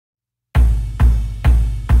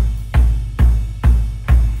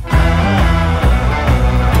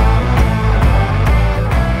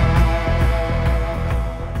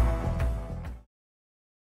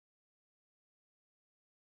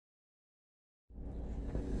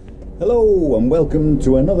Hello and welcome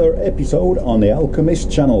to another episode on the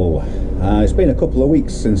Alchemist channel. It's been a couple of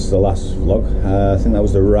weeks since the last vlog. I think that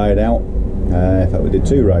was the ride out. In fact, we did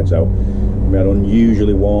two rides out. We had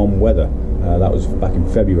unusually warm weather. That was back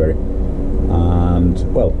in February.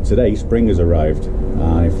 And well, today spring has arrived,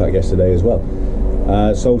 and in fact yesterday as well.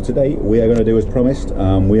 So today we are going to do as promised.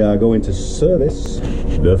 We are going to service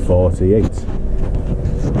the 48.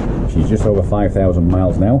 She's just over 5,000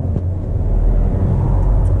 miles now.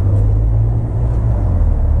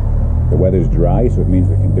 The weather's dry, so it means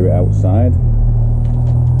we can do it outside.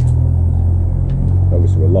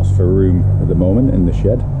 Obviously we're lost for room at the moment in the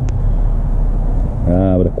shed.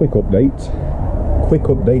 But a quick update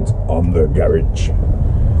on the garage.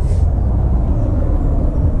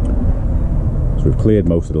 So we've cleared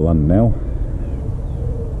most of the land now.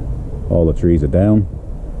 All the trees are down.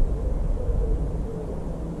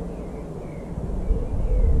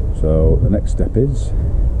 So the next step is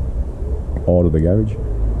order the garage,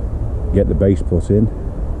 get the base put in,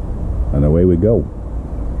 and away we go.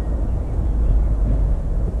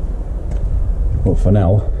 But for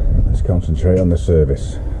now, let's concentrate on the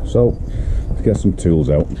service. So let's get some tools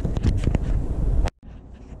out.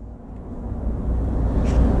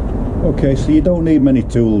 Okay, so you don't need many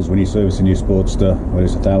tools when you're servicing your Sportster, whether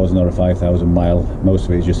it's 1,000 or a 5,000 mile. Most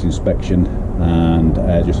of it is just inspection and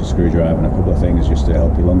just a screwdriver and a couple of things just to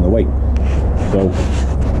help you along the way. So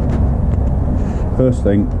first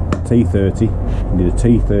thing, T30. You need a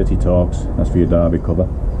T30 Torx, that's for your derby cover.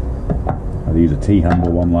 I'd use a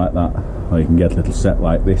T-handle one like that, or you can get a little set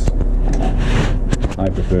like this. I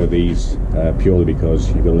prefer these purely because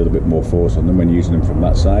you get a little bit more force on them when using them from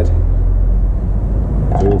that side.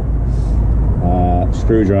 Tool.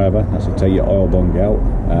 Screwdriver, that's to take your oil bung out.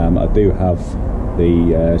 I do have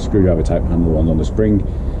the screwdriver type handle ones on the spring,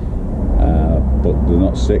 but they're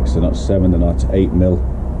not 6, they're not 7, they're not 8mm.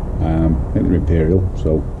 I think they're imperial,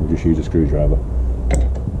 so we'll just use a screwdriver.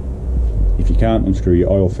 If you can't unscrew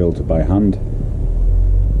your oil filter by hand,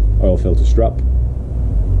 oil filter strap,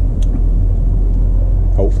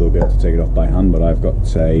 hopefully we'll be able to take it off by hand, but I've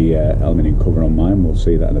got a aluminium cover on mine. We'll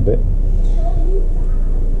see that in a bit.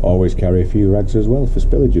 Always carry a few rags as well for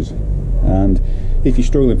spillages, and if you're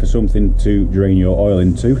struggling for something to drain your oil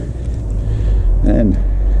into, then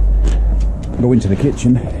go into the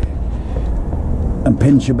kitchen and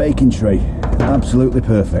pinch a baking tray. Absolutely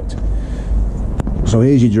perfect. So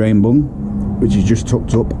here's your drain bung, which is just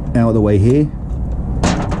tucked up out of the way here,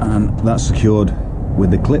 and that's secured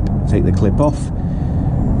with the clip. Take the clip off,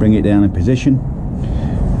 bring it down in position,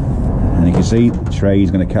 and you can see the tray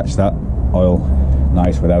is going to catch that oil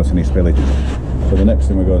nice without any spillages. So the next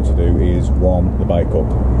thing we're going to do is warm the bike up.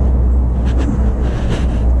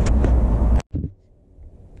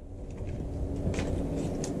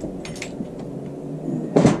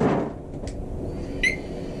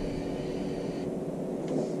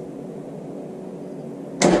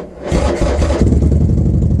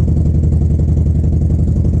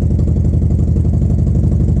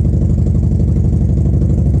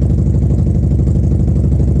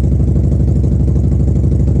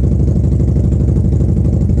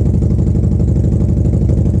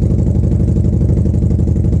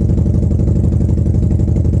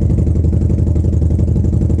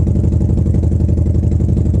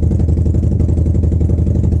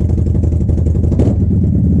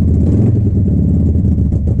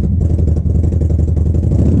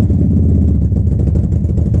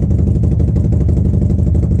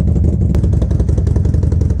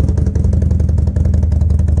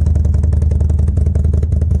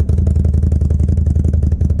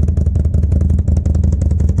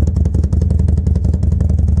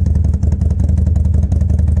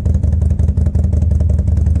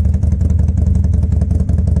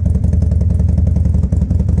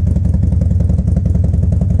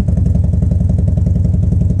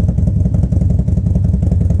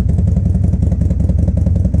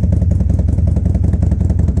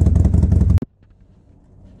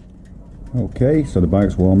 Okay, so the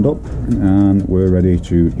bike's warmed up and we're ready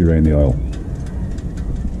to drain the oil.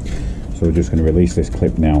 So we're just going to release this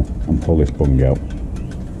clip now and pull this bung out.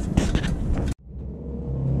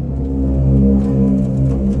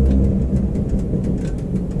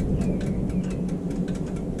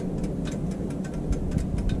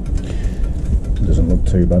 Doesn't look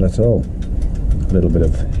too bad at all. A little bit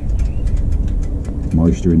of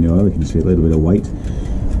moisture in the oil, you can see a little bit of weight.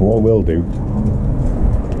 What we'll do,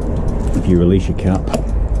 if you release your cap,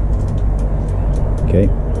 okay,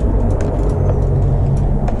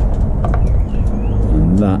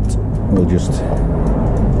 and that will just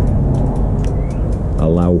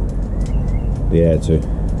allow the air to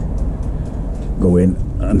go in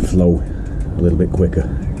and flow a little bit quicker.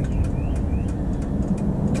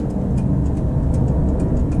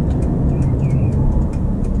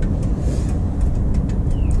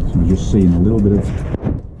 So I'm just seeing a little bit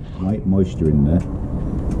of light moisture in there,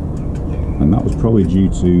 and that was probably due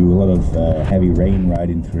to a lot of heavy rain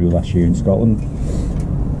riding through last year in Scotland,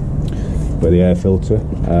 where the air filter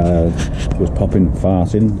was popping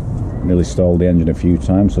farting, nearly stalled the engine a few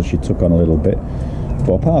times, so she took on a little bit.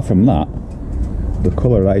 But apart from that, the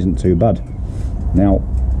colour isn't too bad. Now,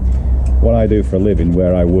 what I do for a living,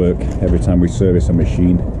 where I work, every time we service a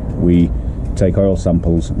machine, we take oil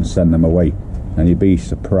samples and send them away, and you'd be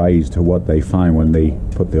surprised to what they find when they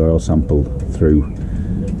put the oil sample through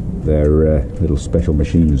their little special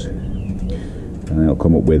machines. And they'll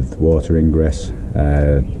come up with water ingress,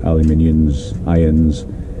 aluminiums, irons,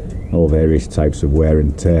 all various types of wear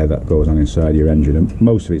and tear that goes on inside your engine, and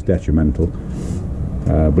most of it's detrimental,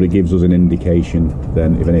 but it gives us an indication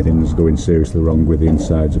then if anything's going seriously wrong with the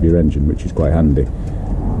insides of your engine, which is quite handy.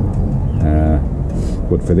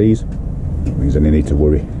 But for these, it means any need to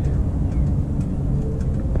worry.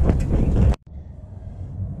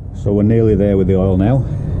 So we're nearly there with the oil now,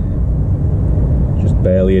 just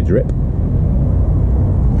barely a drip.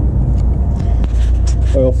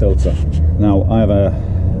 Oil filter. Now I have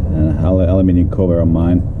an aluminium cover on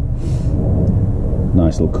mine.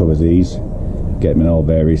 Nice little covers these. Get them in all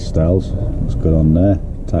various styles. Looks good on there.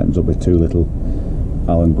 Tightens up with two little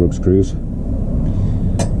Allen grub screws.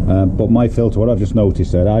 But my filter, what I've just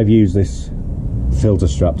noticed there, I've used this filter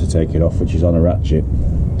strap to take it off, which is on a ratchet.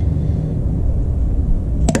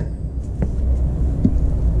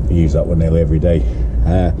 I use that one nearly every day.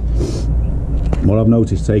 What I've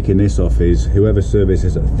noticed taking this off is whoever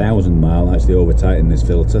services at 1,000 mile actually over tightened this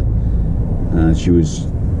filter, and she was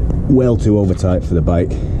well too over tight for the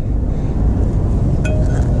bike.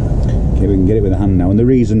 Okay, we can get it with a hand now, and the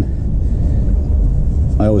reason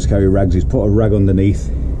I always carry rags is put a rag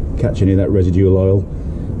underneath, catch any of that residual oil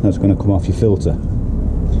that's going to come off your filter.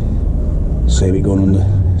 Save it going on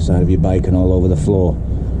the side of your bike and all over the floor.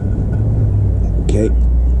 Okay,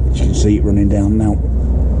 you can see it running down now.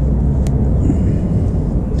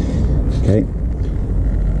 Okay,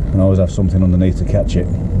 and always have something underneath to catch it.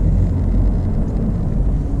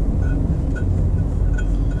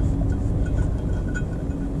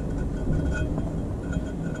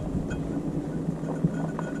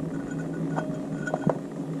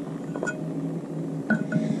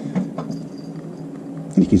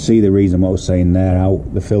 You can see the reason what I was saying there, how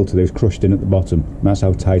the filter is crushed in at the bottom. That's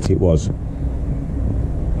how tight it was.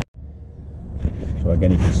 So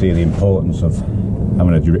again, you can see the importance of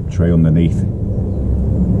having a drip tray underneath.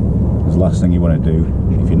 The last thing you want to do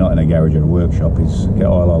if you're not in a garage or a workshop is get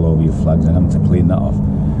oil all over your flags and having to clean that off.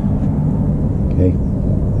 Okay,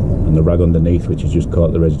 and the rag underneath, which has just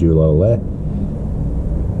caught the residual oil there,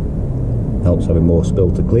 helps having more spill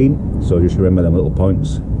to clean. So just remember them little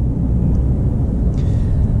points.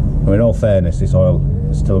 I mean, in all fairness, this oil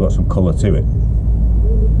has still got some colour to it,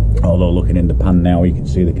 although looking in the pan now you can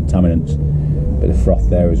see the contaminants, a bit of froth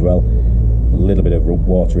there as well, a little bit of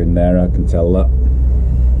water in there, I can tell that.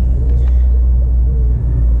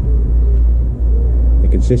 The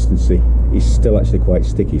consistency is still actually quite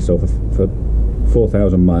sticky, so for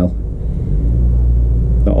 4,000 mile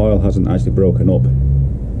the oil hasn't actually broken up.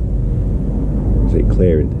 Is it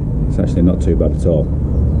clearing? It's actually not too bad at all.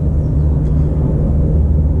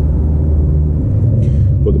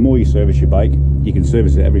 But the more you service your bike, you can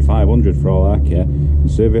service it every 500 for all I care,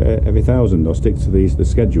 and service it every 1,000, or stick to the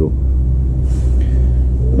schedule.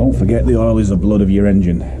 Don't forget the oil is the blood of your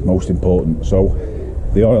engine, most important. So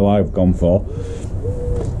the oil I've gone for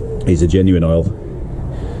is a genuine oil.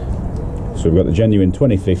 So we've got the genuine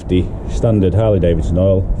 2050 standard Harley Davidson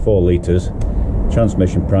oil, 4 litres,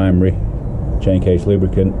 transmission primary, chain case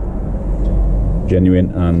lubricant,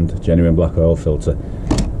 genuine, and genuine black oil filter.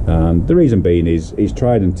 And the reason being is it's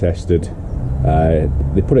tried and tested.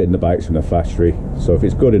 They put it in the bikes from the factory, so if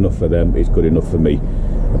it's good enough for them, it's good enough for me.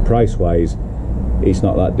 And price wise, it's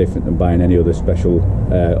not that different than buying any other special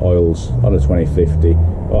oils on a 2050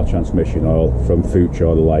 or transmission oil from Future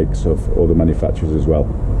or the likes of other manufacturers as well.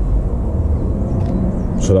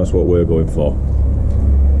 So that's what we're going for.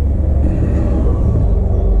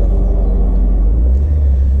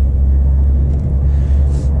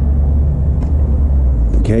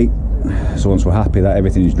 Okay, so once we're happy that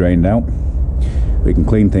everything is drained out, we can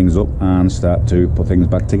clean things up and start to put things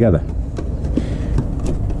back together.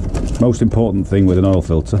 Most important thing with an oil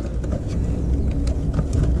filter,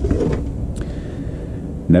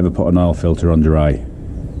 never put an oil filter on dry.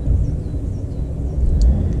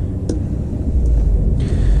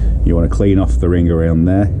 You want to clean off the ring around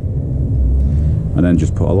there, and then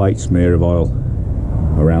just put a light smear of oil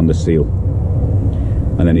around the seal,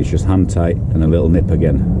 and then it's just hand tight and a little nip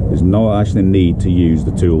again. There's no actually need to use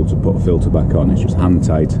the tool to put a filter back on. It's just hand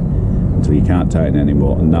tight until you can't tighten it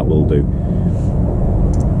anymore, and that will do.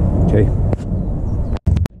 Okay.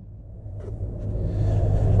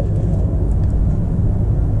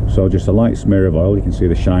 So just a light smear of oil, you can see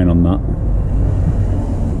the shine on that.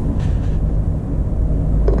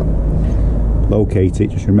 Locate it,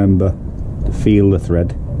 just remember to feel the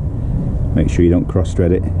thread. Make sure you don't cross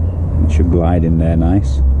thread it. It should glide in there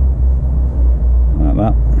nice. Like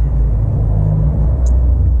that.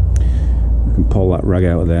 We can pull that rag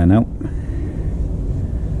out of there now.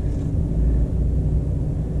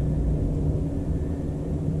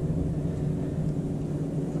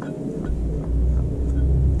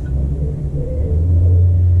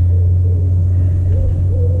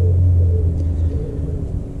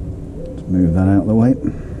 Move that out of the way.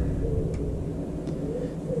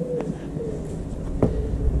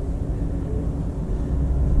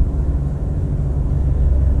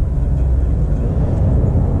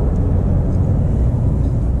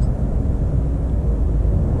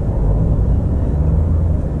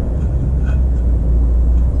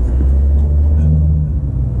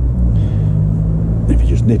 If you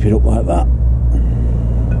just nip it up like that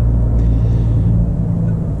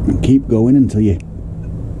and keep going until you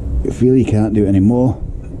feel you can't do it anymore.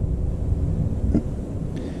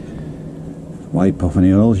 Wipe off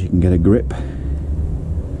any oils, you can get a grip.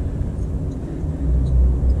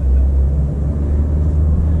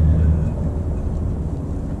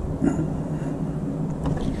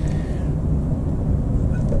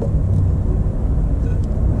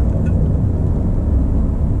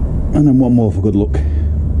 And then one more for good luck.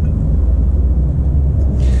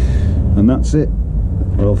 And that's it.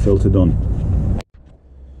 Oil filter done.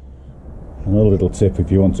 Another little tip,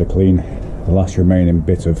 if you want to clean the last remaining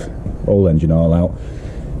bit of old engine oil out,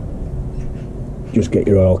 just get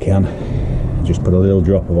your oil can, just put a little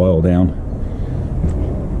drop of oil down,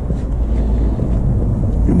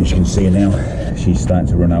 and as you can see now, she's starting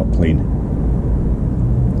to run out clean.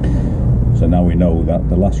 So now we know that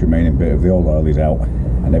the last remaining bit of the old oil is out,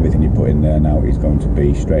 and everything you put in there now is going to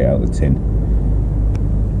be straight out of the tin.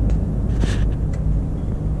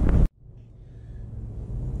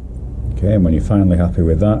 Okay, and when you're finally happy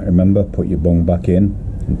with that, remember, put your bung back in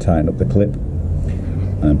and tighten up the clip,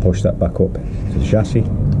 and then push that back up to the chassis.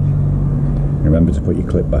 Remember to put your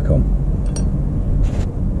clip back on.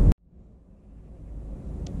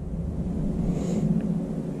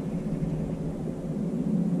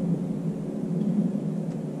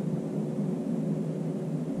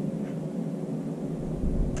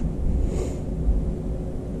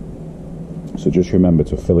 So just remember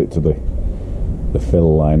to fill it to the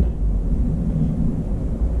fill line.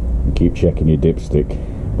 Keep checking your dipstick,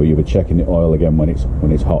 but you'll be checking the oil again when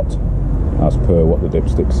it's hot, as per what the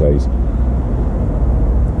dipstick says.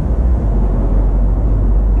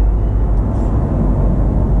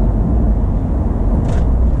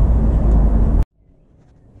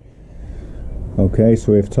 Okay,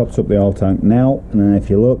 so we've topped up the oil tank now, and if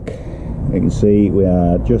you look, you can see we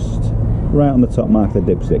are just right on the top mark of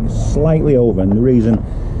the dipstick, slightly over, and the reason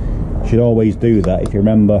you should always do that, if you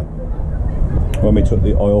remember when we took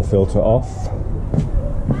the oil filter off,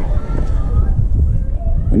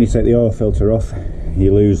 when you take the oil filter off,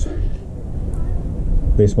 you lose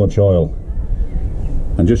this much oil.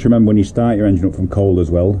 And just remember, when you start your engine up from cold as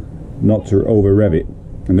well, not to over rev it.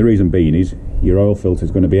 And the reason being is your oil filter is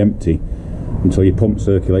going to be empty until your pump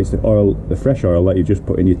circulates the oil, the fresh oil that you just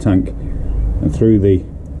put in your tank, and through the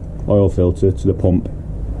oil filter to the pump,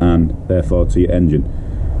 and therefore to your engine.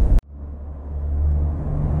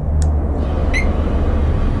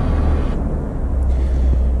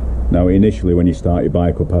 Now initially, when you start your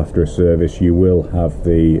bike up after a service, you will have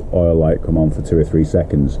the oil light come on for 2 or 3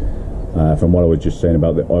 seconds, from what I was just saying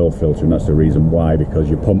about the oil filter, and that's the reason why, because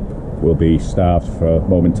your pump will be starved for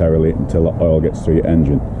momentarily until the oil gets through your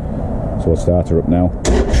engine. So we'll start her up now.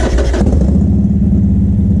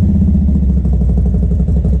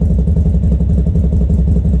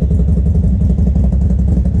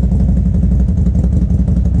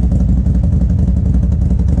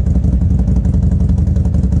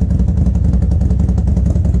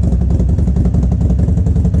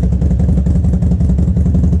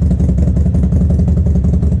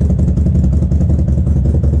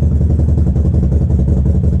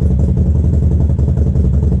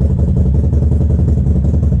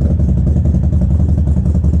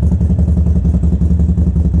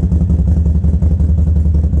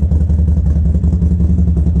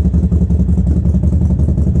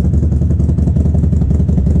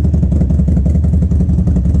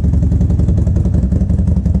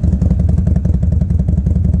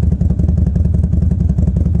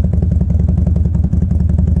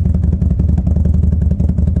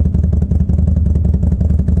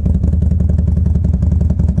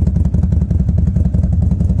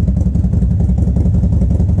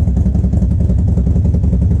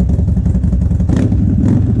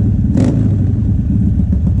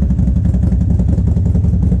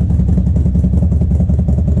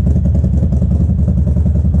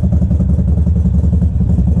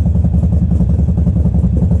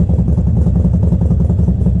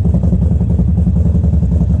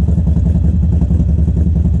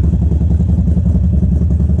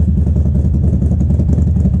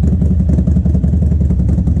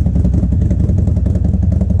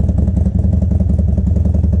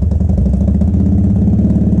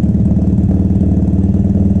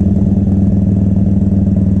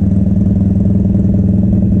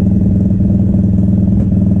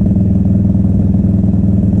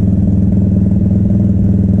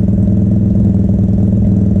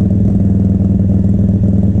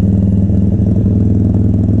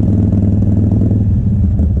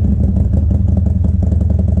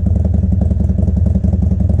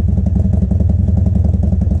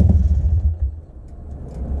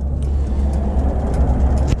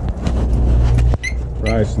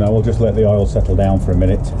 we'll just let the oil settle down for a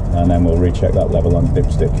minute and then we'll recheck that level on the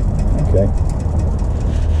dipstick. Okay.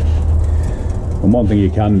 And one thing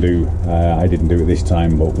you can do, I didn't do it this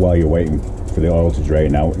time, but while you're waiting for the oil to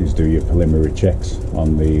drain out, is do your preliminary checks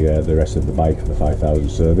on the rest of the bike, the 5000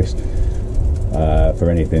 service,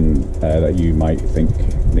 for anything that you might think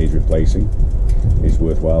needs replacing. Is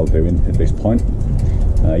worthwhile doing at this point.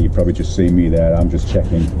 You probably just see me there, I'm just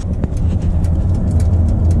checking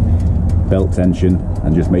belt tension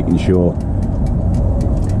and just making sure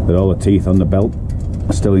that all the teeth on the belt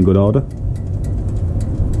are still in good order.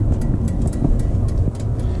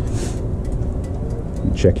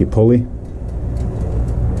 Check your pulley.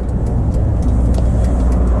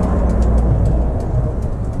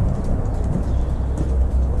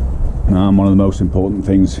 And one of the most important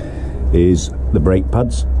things is the brake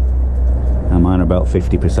pads, and mine are about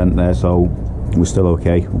 50% there, so we're still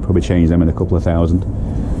okay. We'll probably change them in a couple of thousand.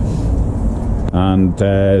 And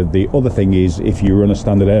the other thing is, if you run a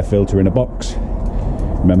standard air filter in a box,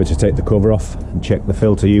 remember to take the cover off and check the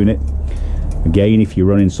filter unit. Again, if you're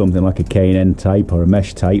running something like a K&N type or a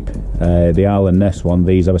mesh type, the Al and Ness one,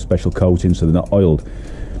 these have a special coating so they're not oiled.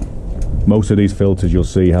 Most of these filters you'll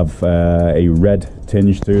see have a red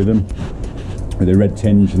tinge to them, with a red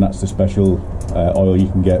tinge, and that's the special oil you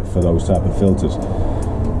can get for those type of filters.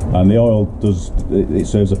 And the oil it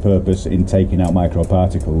serves a purpose in taking out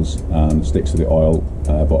microparticles and sticks to the oil,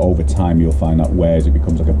 but over time you'll find that wears, it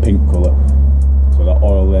becomes like a pink colour. So that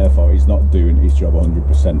oil therefore is not doing its job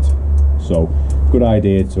 100%. So good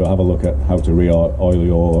idea to have a look at how to re-oil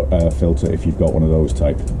your filter if you've got one of those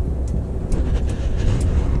type.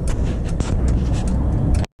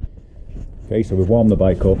 Okay, so we've warmed the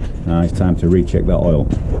bike up, now it's time to recheck that oil.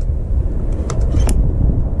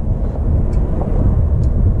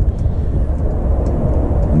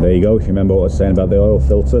 And there you go, if you remember what I was saying about the oil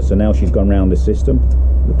filter. So now she's gone round the system,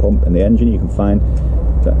 the pump and the engine, you'll find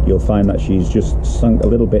that she's just sunk a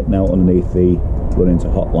little bit now underneath the running to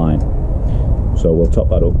hot line. So we'll top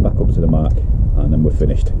that up, back up to the mark, and then we're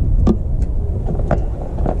finished.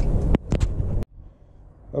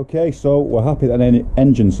 Okay, so we're happy that any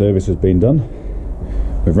engine service has been done.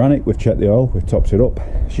 We've ran it, we've checked the oil, we've topped it up,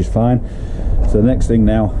 she's fine. So the next thing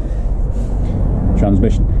now,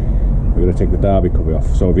 transmission. We're going to take the derby cover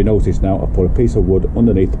off. So if you notice now, I've put a piece of wood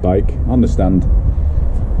underneath the bike on the stand,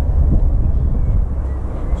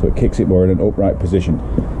 so it kicks it more in an upright position.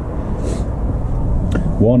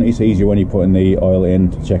 One, it's easier when you're putting the oil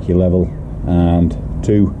in to check your level, and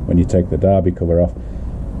two, when you take the derby cover off,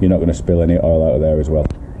 you're not going to spill any oil out of there as well.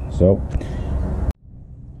 So,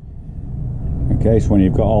 okay, so when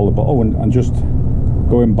you've got all the, oh, and just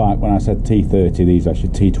going back, when I said T30, these are actually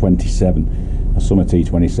T27. Some are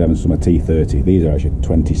T27, some are T30. These are actually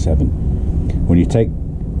 27. When you take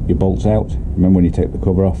your bolts out, remember when you take the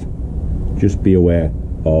cover off, just be aware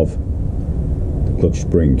of the clutch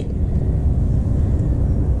spring.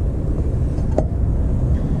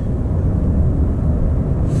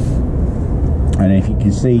 And if you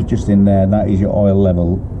can see just in there, that is your oil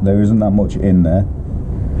level. There isn't that much in there.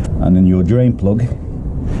 And then your drain plug,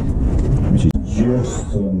 which is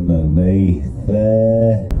just underneath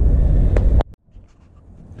there.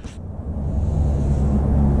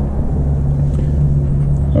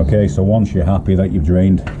 Okay, so once you're happy that you've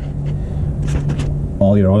drained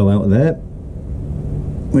all your oil out of there,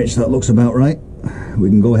 which that looks about right, we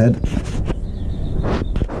can go ahead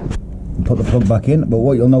and put the plug back in. But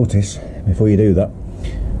what you'll notice before you do that,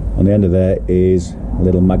 on the end of there is a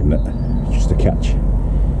little magnet just to catch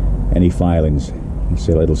any filings. You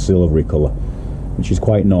see a little silvery colour, which is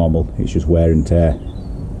quite normal, it's just wear and tear.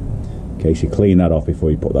 In case you clean that off before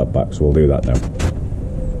you put that back, so we'll do that now.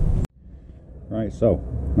 Right, so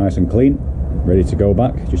nice and clean, ready to go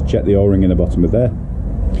back. Just check the O-ring in the bottom of there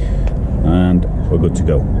and we're good to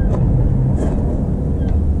go.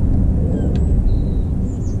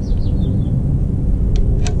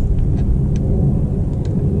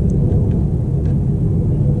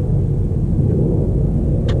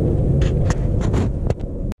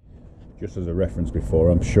 Just as a reference before,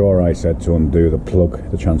 I'm sure I said to undo the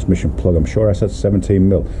plug, the transmission plug, I'm sure I said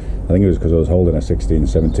 17mm. I think it was because I was holding a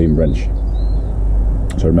 16-17 wrench.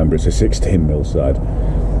 So remember, it's a 16mm side.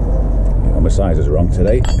 You know, my size is wrong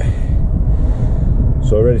today.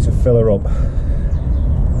 So we're ready to fill her up.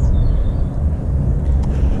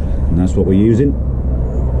 And that's what we're using.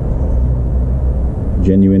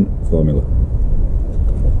 Genuine formula.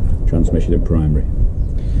 Transmission and primary.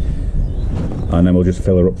 And then we'll just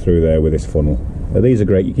fill her up through there with this funnel. Now, these are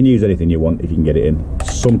great, you can use anything you want if you can get it in.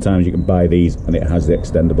 Sometimes you can buy these and it has the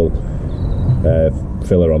extendable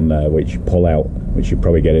filler on there which pull out, which you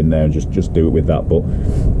probably get in there and just do it with that. But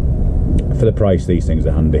For the price, these things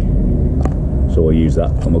are handy, so we'll use that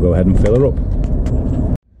and we'll go ahead and fill her up.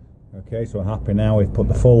 Okay, so we're happy now. We've put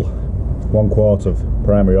the full 1 quart of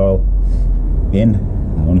primary oil in. I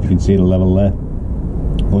don't know if you can see the level there,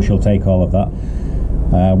 but she'll take all of that.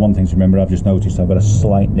 One thing to remember, I've just noticed I've got a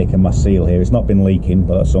slight nick in my seal here. It's not been leaking,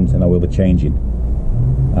 but that's something I will be changing.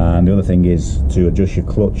 And the other thing is to adjust your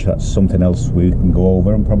clutch. That's something else we can go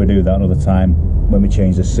over and probably do that another time when we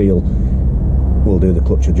change the seal. We'll do the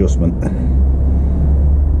clutch adjustment.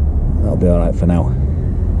 That'll be alright for now.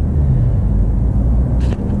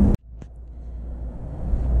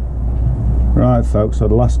 Right folks, so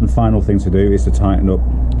the last and final thing to do is to tighten up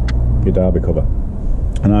your derby cover.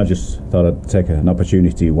 And I just thought I'd take an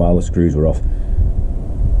opportunity while the screws were off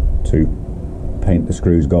to paint the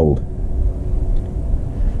screws gold.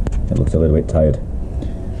 It looks a little bit tired.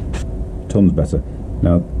 Tons better.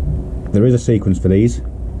 Now, there is a sequence for these.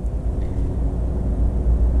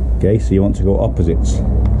 Okay, so you want to go opposites.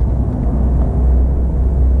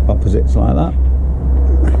 Opposites like that.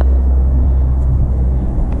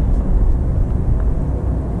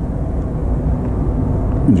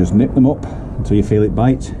 And just nip them up until you feel it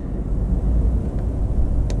bite.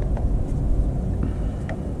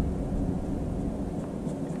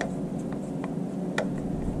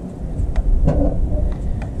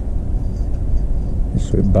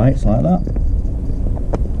 So it bites like that.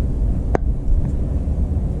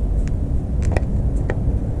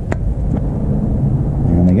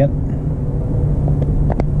 And again.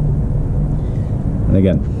 And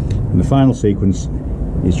again. And the final sequence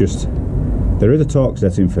is just, there is a torque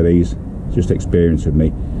setting for these, just experience with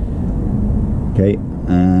me. Okay,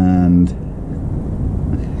 and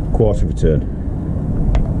quarter of a turn.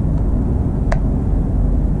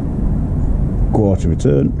 Quarter of a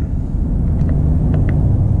turn.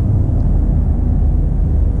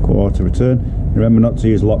 Quarter of a turn. Remember not to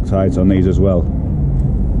use Loctites on these as well.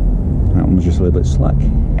 That one was just a little bit slack.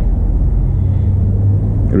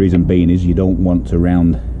 The reason being is you don't want to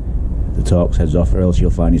round the Torx heads off, or else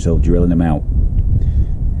you'll find yourself drilling them out.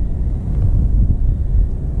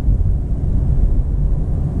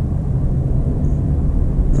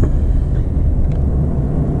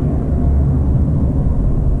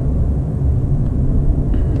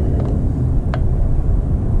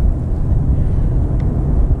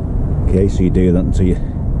 Okay, so you do that until you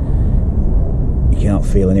can't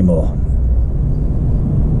feel any more.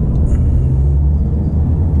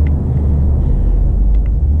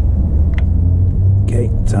 Okay,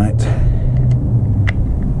 tight.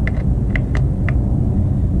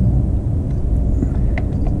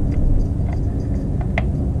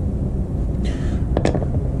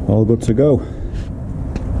 All good to go.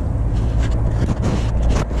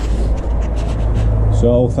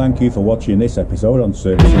 So thank you for watching this episode on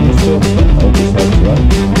Servicing the Sport. I hope this helps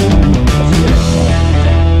you out.